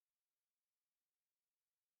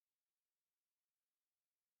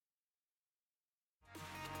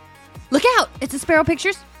Look out! It's a Sparrow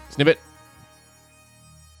Pictures. Snipit.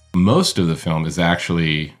 Most of the film is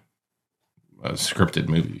actually a scripted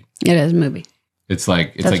movie. It is a movie. It's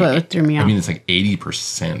like That's what threw me off. I mean, it's like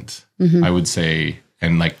 80%, I would say,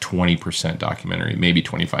 and like 20% documentary, maybe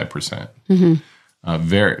 25%.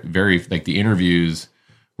 Very, very, like the interviews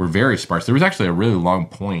were very sparse. There was actually a really long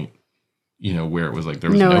point, where it was like there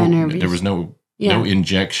was no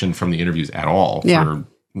injection from the interviews at all for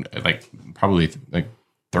like probably like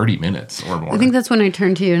 30 minutes or more. I think that's when I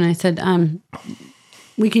turned to you and I said,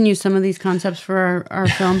 we can use some of these concepts for our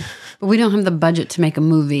film, but we don't have the budget to make a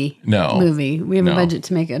movie. We have a budget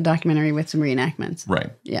to make a documentary with some reenactments.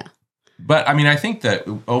 Right. Yeah. But I mean, I think that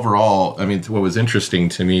overall, what was interesting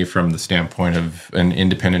to me from the standpoint of an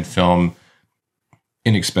independent film,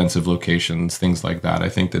 inexpensive locations, things like that, I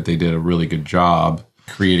think that they did a really good job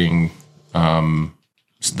creating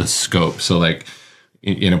the scope. So like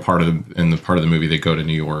in the part of the movie, they go to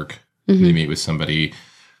New York, they meet with somebody,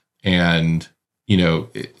 and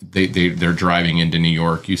they're driving into New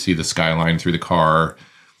York. You see the skyline through the car,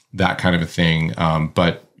 that kind of a thing.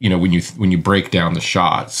 But when you break down the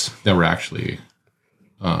shots that were actually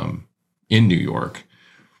in New York,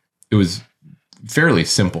 it was fairly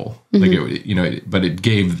simple. Like but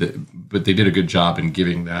they did a good job in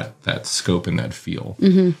giving that scope and that feel.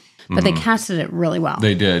 But they casted it really well.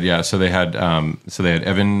 They did, yeah. So they had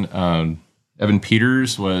Evan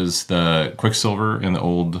Peters was the Quicksilver in the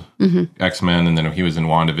old X-Men, and then he was in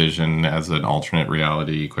WandaVision as an alternate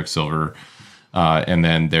reality Quicksilver. And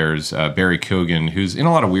then there's Barry Keoghan, who's in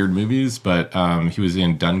a lot of weird movies, but he was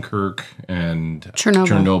in Dunkirk and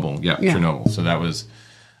Chernobyl. Yeah, Chernobyl. So that was,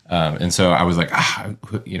 and so I was like,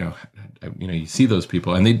 you see those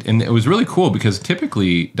people, and it was really cool because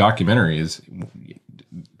typically documentaries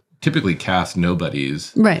cast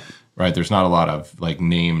nobodies, right? Right. There's not a lot of like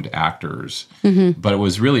named actors, but it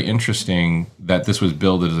was really interesting that this was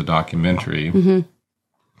billed as a documentary,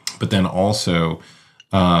 but then also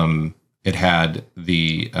it had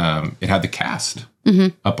the cast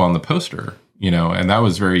up on the poster, and that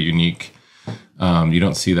was very unique. You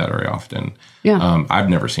don't see that very often. Yeah. I've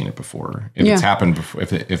never seen it before. If it's happened before,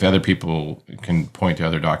 if other people can point to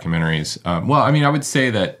other documentaries, well, I mean, I would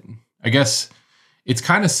say that I guess it's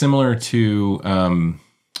kind of similar to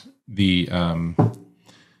the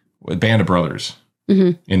Band of Brothers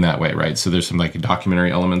in that way, right? So there's some like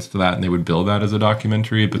documentary elements to that, and they would build that as a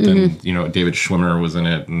documentary. But then David Schwimmer was in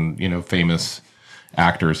it, and famous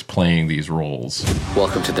actors playing these roles.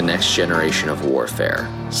 Welcome to the next generation of warfare,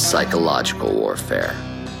 psychological warfare.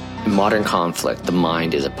 In modern conflict, the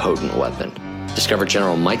mind is a potent weapon. Discover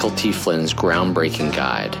General Michael T. Flynn's groundbreaking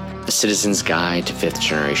guide, A Citizen's Guide to Fifth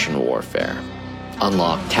Generation Warfare.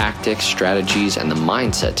 Unlock tactics, strategies, and the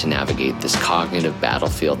mindset to navigate this cognitive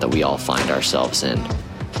battlefield that we all find ourselves in.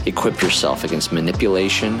 Equip yourself against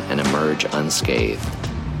manipulation and emerge unscathed.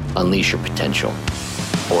 Unleash your potential.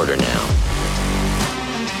 Order now.